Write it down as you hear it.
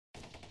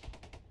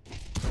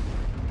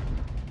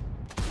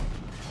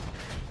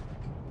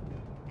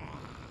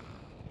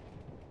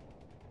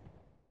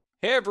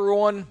Hey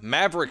everyone,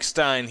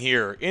 Maverickstein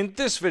here. In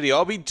this video,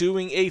 I'll be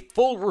doing a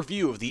full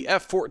review of the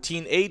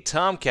F-14A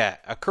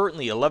Tomcat, a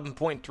currently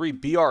 11.3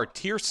 BR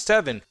Tier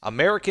 7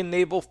 American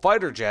naval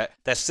fighter jet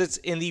that sits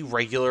in the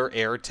regular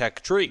air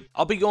tech tree.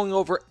 I'll be going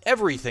over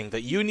everything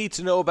that you need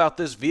to know about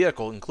this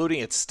vehicle, including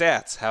its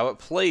stats, how it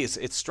plays,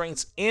 its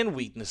strengths and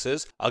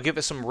weaknesses. I'll give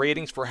it some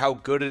ratings for how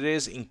good it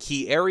is in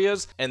key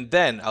areas, and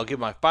then I'll give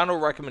my final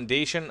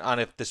recommendation on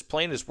if this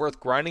plane is worth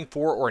grinding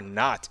for or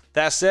not.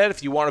 That said,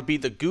 if you want to be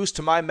the goose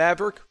to my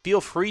Maverick, feel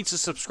free to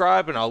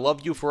subscribe and I'll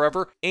love you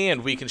forever,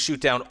 and we can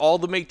shoot down all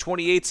the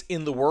MiG-28s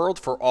in the world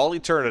for all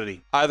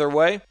eternity. Either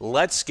way,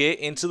 let's get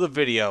into the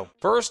video.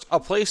 First, I'll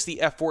place the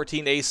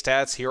F-14A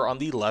stats here on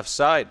the left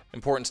side.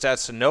 Important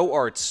stats to know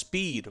are its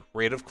speed,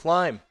 rate of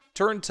climb,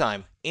 turn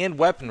time, and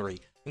weaponry,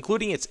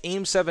 including its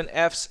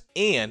AIM-7Fs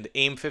and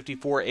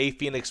AIM-54A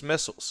Phoenix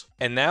missiles.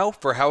 And now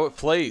for how it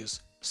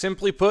plays.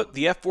 Simply put,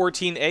 the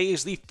F-14A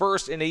is the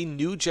first in a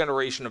new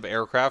generation of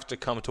aircraft to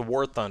come to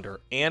War Thunder,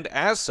 and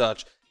as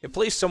such, it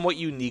plays somewhat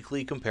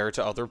uniquely compared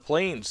to other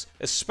planes,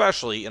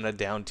 especially in a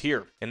down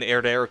tier. In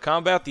air-to-air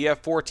combat, the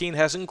F-14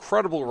 has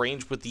incredible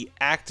range with the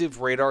active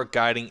radar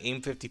guiding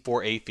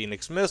AIM-54A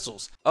Phoenix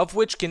missiles, of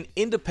which can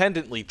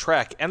independently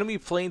track enemy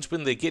planes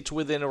when they get to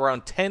within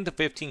around 10 to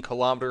 15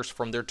 kilometers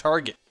from their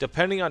target,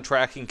 depending on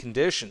tracking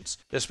conditions.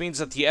 This means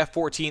that the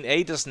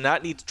F-14A does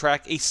not need to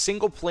track a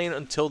single plane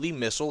until the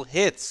missile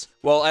hits.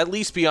 Well, at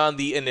least beyond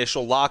the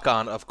initial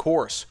lock-on, of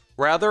course.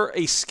 Rather,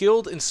 a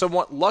skilled and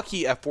somewhat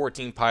lucky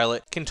F-14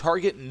 pilot can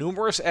target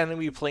numerous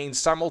enemy planes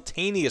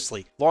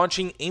simultaneously,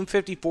 launching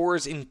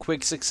AIM-54s in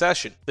quick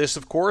succession. This,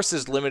 of course,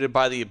 is limited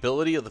by the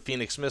ability of the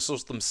Phoenix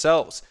missiles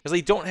themselves, as they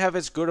don't have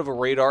as good of a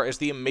radar as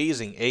the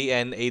amazing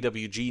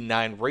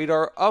AN/AWG-9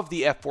 radar of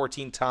the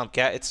F-14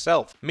 Tomcat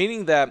itself,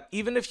 meaning that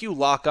even if you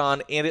lock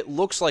on and it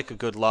looks like a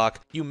good lock,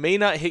 you may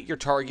not hit your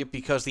target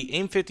because the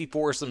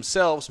AIM-54s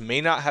themselves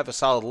may not have a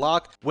solid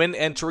lock when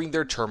entering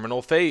their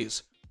terminal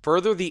phase.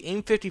 Further, the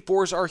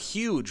AIM-54s are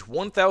huge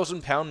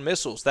 1,000-pound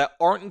missiles that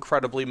aren't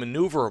incredibly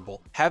maneuverable,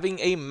 having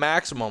a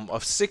maximum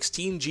of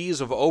 16 Gs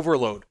of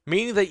overload,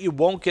 meaning that you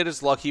won't get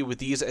as lucky with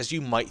these as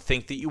you might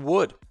think that you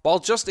would. While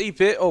just a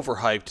bit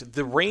overhyped,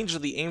 the range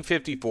of the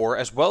AIM-54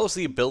 as well as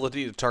the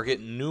ability to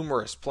target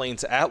numerous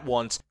planes at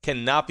once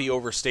cannot be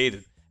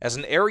overstated, as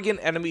an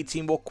arrogant enemy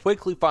team will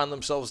quickly find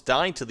themselves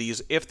dying to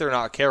these if they're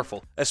not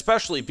careful,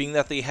 especially being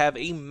that they have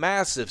a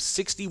massive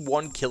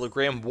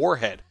 61-kilogram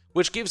warhead,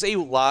 which gives a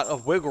lot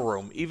of wiggle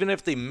room even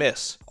if they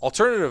miss.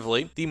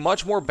 Alternatively, the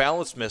much more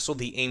balanced missile,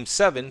 the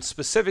AIM-7,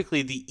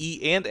 specifically the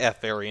E and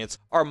F variants,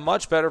 are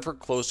much better for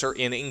closer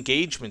in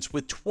engagements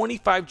with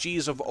 25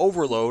 Gs of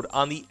overload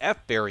on the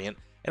F variant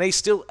and a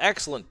still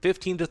excellent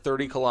 15 to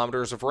 30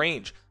 kilometers of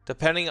range,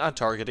 depending on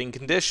targeting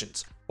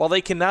conditions. While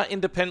they cannot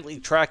independently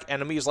track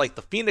enemies like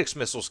the Phoenix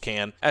missiles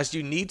can, as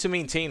you need to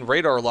maintain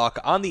radar lock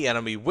on the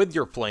enemy with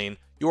your plane,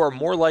 you are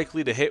more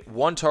likely to hit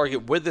one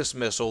target with this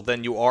missile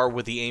than you are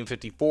with the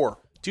AIM-54,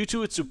 due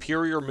to its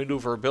superior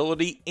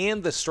maneuverability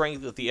and the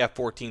strength of the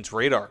F-14's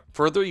radar.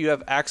 Further, you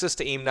have access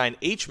to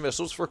AIM-9H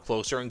missiles for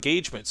closer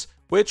engagements,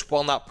 which,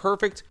 while not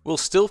perfect, will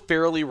still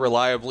fairly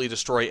reliably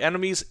destroy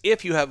enemies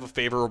if you have a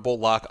favorable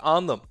lock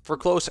on them. For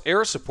close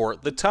air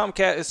support, the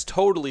Tomcat is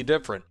totally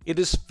different. It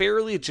is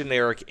fairly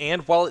generic,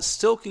 and while it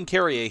still can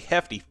carry a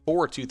hefty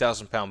 4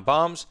 2,000-pound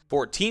bombs,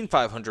 14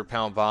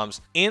 500-pound bombs,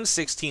 and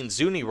 16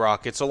 Zuni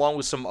rockets along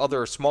with some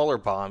other smaller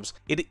bombs,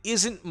 it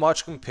isn't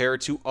much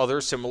compared to other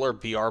similar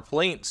BR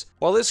planes.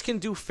 While this can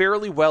do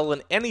fairly well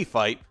in any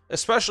fight,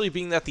 especially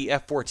being that the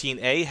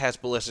F-14A has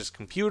ballistics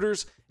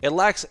computers, it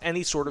lacks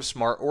any sort of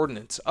smart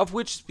ordnance, of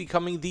which is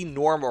becoming the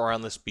norm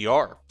around this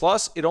BR.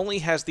 Plus, it only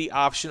has the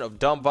option of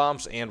dumb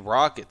bombs and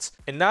rockets,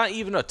 and not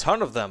even a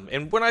ton of them.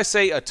 And when I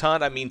say a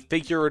ton, I mean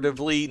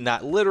figuratively,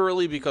 not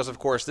literally, because of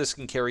course this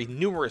can carry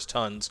numerous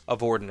tons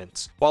of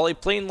ordnance. While a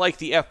plane like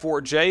the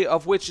F-4J,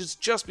 of which is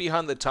just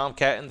behind the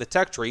Tomcat in the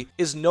tech tree,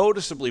 is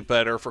noticeably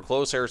better for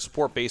close air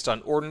support based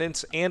on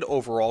ordnance and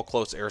overall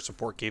close air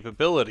support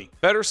capability.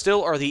 Better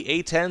still are the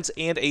A-10s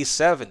and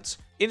A-7s.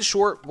 In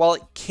short, while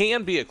it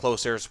can be a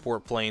close air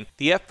support plane,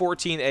 the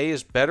F-14A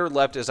is better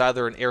left as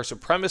either an air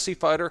supremacy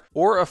fighter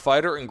or a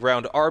fighter and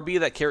ground RB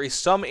that carries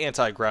some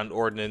anti-ground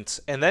ordnance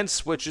and then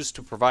switches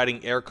to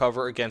providing air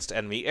cover against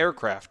enemy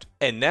aircraft.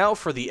 And now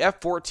for the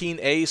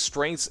F-14A's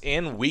strengths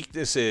and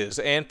weaknesses.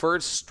 And for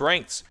its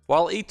strengths,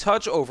 while a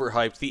touch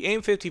overhyped, the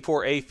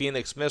AIM-54A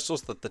Phoenix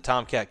missiles that the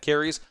Tomcat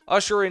carries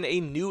usher in a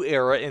new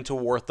era into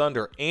War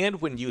Thunder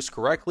and, when used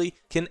correctly,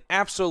 can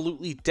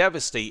absolutely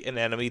devastate an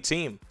enemy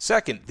team.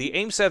 Second, the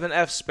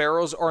AIM-7F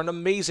Sparrows are an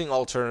amazing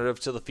alternative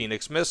to the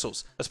Phoenix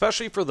missiles,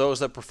 especially for those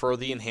that prefer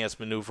the enhanced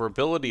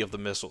maneuverability of the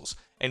missiles,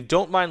 and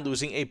don't mind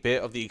losing a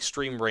bit of the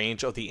extreme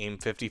range of the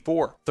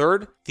AIM-54.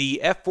 Third,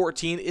 the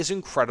F-14 is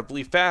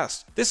incredibly fast.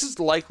 This is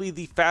likely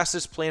the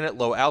fastest plane at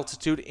low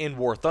altitude in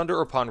War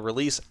Thunder upon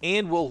release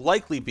and will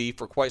likely be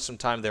for quite some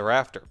time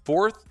thereafter.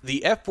 Fourth,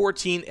 the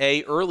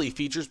F-14A Early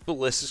features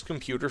ballistics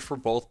computers for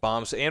both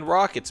bombs and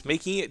rockets,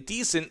 making it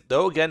decent,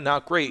 though again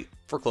not great,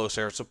 for close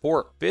air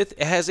support. Fifth,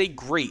 it has a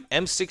great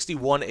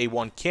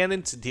M61A1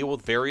 cannon to deal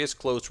with various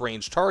close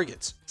range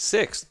targets.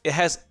 Sixth, it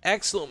has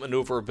excellent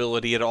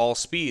maneuverability at all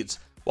speeds.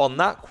 While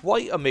not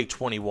quite a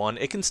MiG-21,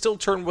 it can still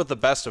turn with the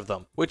best of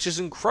them, which is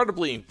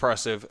incredibly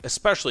impressive,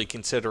 especially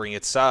considering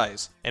its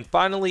size. And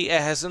finally, it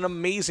has an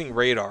amazing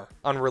radar.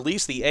 On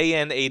release, the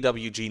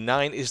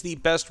AN/AWG-9 is the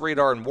best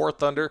radar in War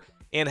Thunder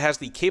and has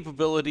the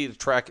capability to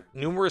track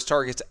numerous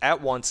targets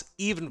at once,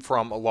 even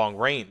from a long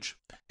range.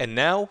 And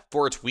now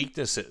for its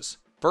weaknesses.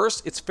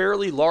 First, it's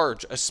fairly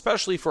large,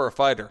 especially for a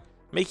fighter,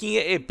 making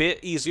it a bit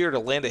easier to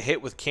land a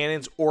hit with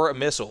cannons or a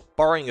missile,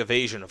 barring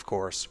evasion of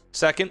course.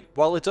 Second,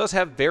 while it does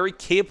have very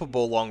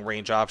capable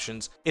long-range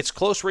options, its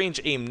close-range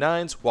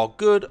AIM-9s, while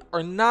good,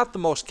 are not the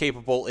most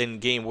capable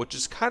in-game, which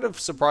is kind of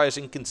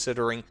surprising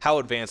considering how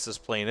advanced this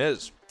plane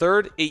is.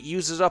 Third, it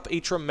uses up a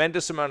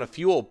tremendous amount of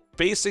fuel,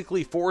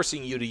 basically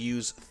forcing you to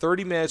use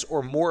 30 minutes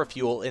or more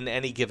fuel in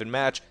any given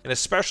match, and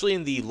especially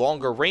in the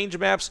longer range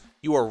maps,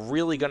 you are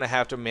really going to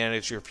have to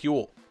manage your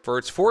fuel. For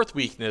its fourth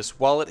weakness,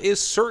 while it is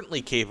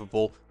certainly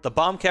capable, the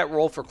Bombcat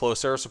role for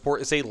close air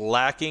support is a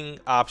lacking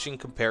option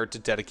compared to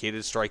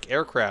dedicated strike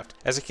aircraft,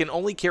 as it can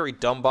only carry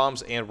dumb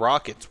bombs and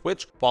rockets,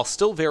 which, while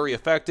still very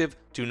effective,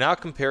 do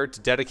not compare to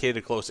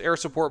dedicated close air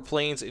support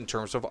planes in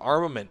terms of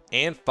armament.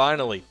 And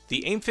finally,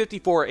 the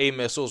AIM-54A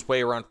missiles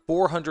weigh around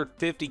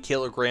 450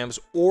 kilograms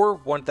or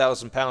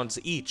 1,000 pounds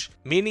each,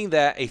 meaning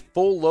that a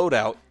full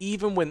loadout,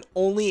 even when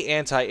only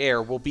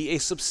anti-air, will be a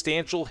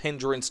substantial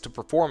hindrance to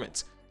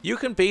performance. You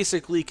can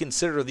basically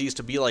consider these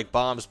to be like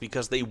bombs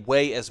because they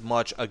weigh as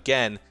much,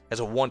 again,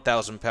 as a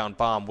 1,000 pound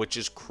bomb, which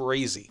is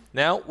crazy.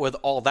 Now, with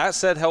all that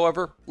said,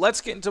 however,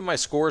 let's get into my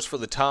scores for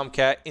the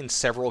Tomcat in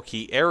several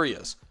key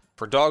areas.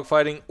 For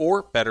dogfighting,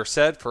 or better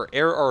said, for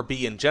air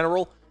RB in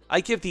general, I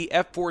give the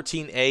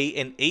F-14A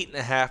an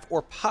 8.5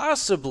 or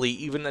possibly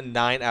even a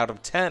 9 out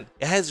of 10.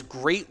 It has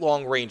great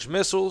long-range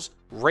missiles,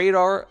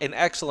 radar, an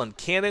excellent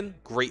cannon,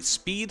 great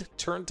speed,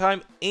 turn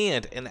time,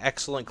 and an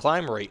excellent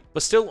climb rate,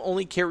 but still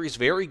only carries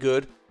very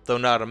good, though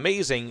not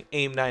amazing,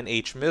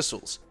 AIM-9H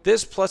missiles.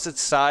 This plus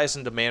its size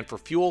and demand for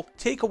fuel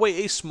take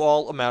away a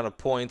small amount of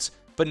points,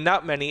 but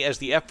not many, as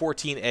the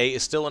F-14A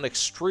is still an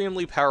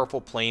extremely powerful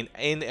plane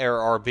in air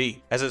RB,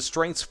 as its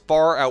strengths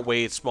far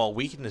outweigh its small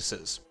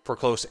weaknesses. For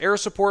close air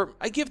support,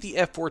 I give the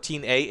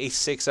F-14A a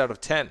 6 out of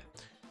 10.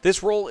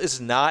 This role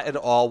is not at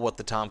all what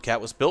the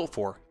Tomcat was built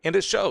for, and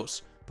it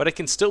shows, but it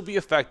can still be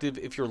effective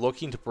if you're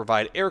looking to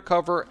provide air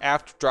cover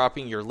after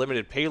dropping your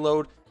limited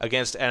payload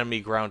against enemy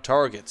ground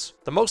targets.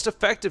 The most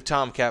effective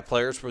Tomcat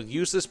players will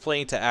use this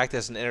plane to act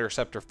as an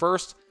interceptor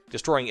first,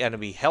 destroying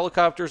enemy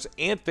helicopters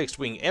and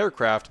fixed-wing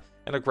aircraft,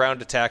 and a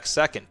ground attack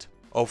second.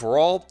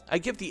 Overall, I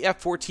give the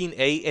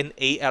F-14A an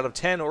 8 out of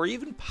 10 or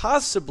even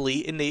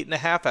possibly an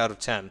 8.5 out of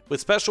 10,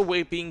 with special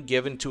weight being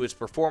given to its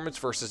performance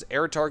versus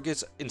air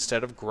targets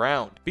instead of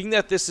ground, being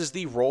that this is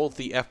the role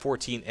the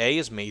F-14A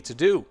is made to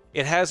do.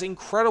 It has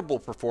incredible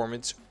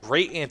performance,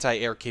 great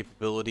anti-air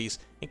capabilities,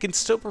 and can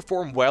still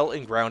perform well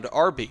in ground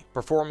RB,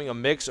 performing a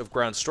mix of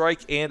ground strike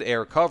and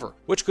air cover,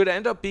 which could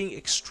end up being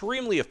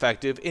extremely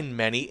effective in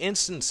many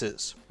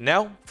instances.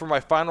 Now, for my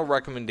final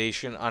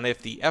recommendation on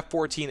if the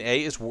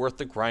F-14A is worth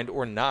the grind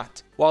or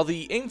not. While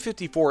the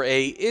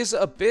AIM-54A is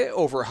a bit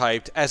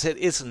overhyped, as it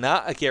is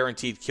not a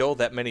guaranteed kill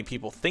that many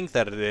people think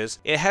that it is,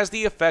 it has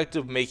the effect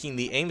of making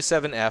the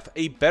AIM-7F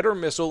a better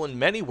missile in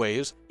many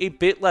ways, a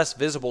bit less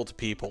visible to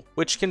people,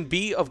 which can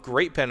be of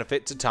great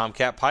benefit to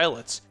Tomcat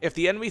pilots. If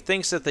the enemy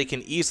thinks that they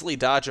can easily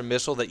dodge a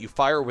missile that you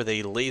fire with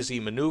a lazy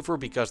maneuver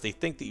because they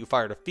think that you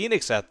fired a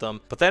Phoenix at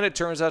them, but then it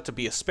turns out to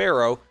be a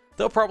Sparrow,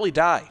 they'll probably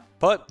die.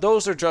 But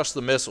those are just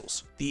the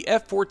missiles. The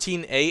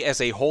F-14A as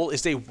a whole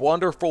is a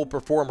wonderful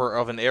performer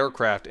of an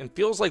aircraft and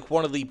feels like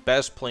one of the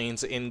best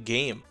planes in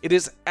game. It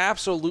is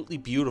absolutely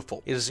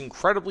beautiful. It is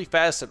incredibly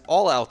fast at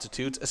all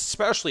altitudes,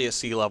 especially at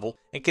sea level,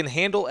 and can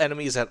handle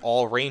enemies at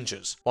all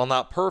ranges. While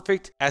not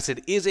perfect, as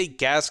it is a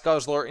gas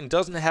guzzler and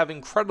doesn't have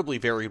incredibly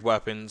varied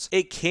weapons,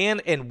 it can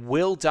and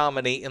will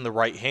dominate in the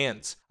right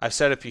hands. I've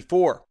said it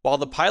before, while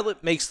the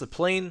pilot makes the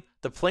plane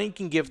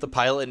can give the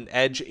pilot an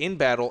edge in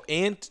battle,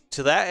 and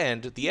to that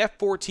end, the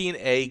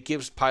F-14A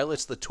gives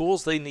pilots the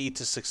tools they need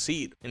to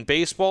succeed. In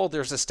baseball,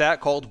 there's a stat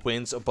called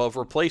wins above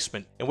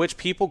replacement, in which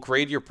people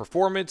grade your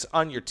performance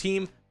on your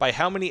team by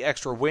how many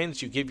extra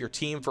wins you give your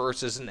team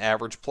versus an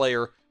average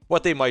player,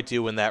 what they might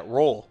do in that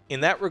role.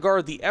 In that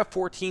regard, the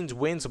F-14's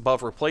wins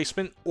above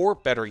replacement, or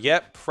better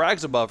yet,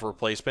 frags above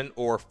replacement,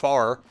 or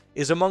FAR,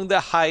 is among the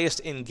highest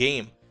in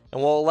game,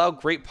 and will allow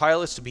great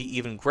pilots to be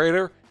even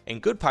greater, and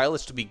good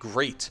pilots to be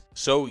great.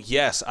 So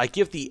yes, I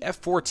give the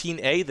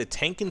F-14A the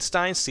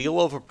Tankenstein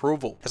seal of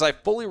approval, as I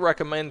fully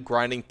recommend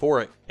grinding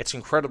for it. It's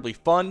incredibly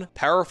fun,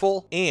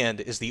 powerful, and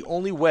is the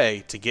only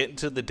way to get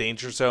into the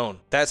danger zone.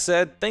 That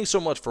said, thanks so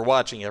much for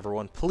watching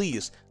everyone.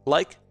 Please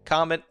like,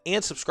 comment,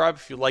 and subscribe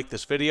if you like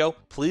this video.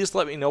 Please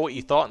let me know what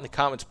you thought in the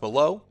comments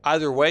below.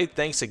 Either way,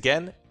 thanks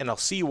again, and I'll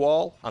see you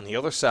all on the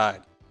other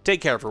side.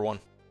 Take care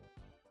everyone.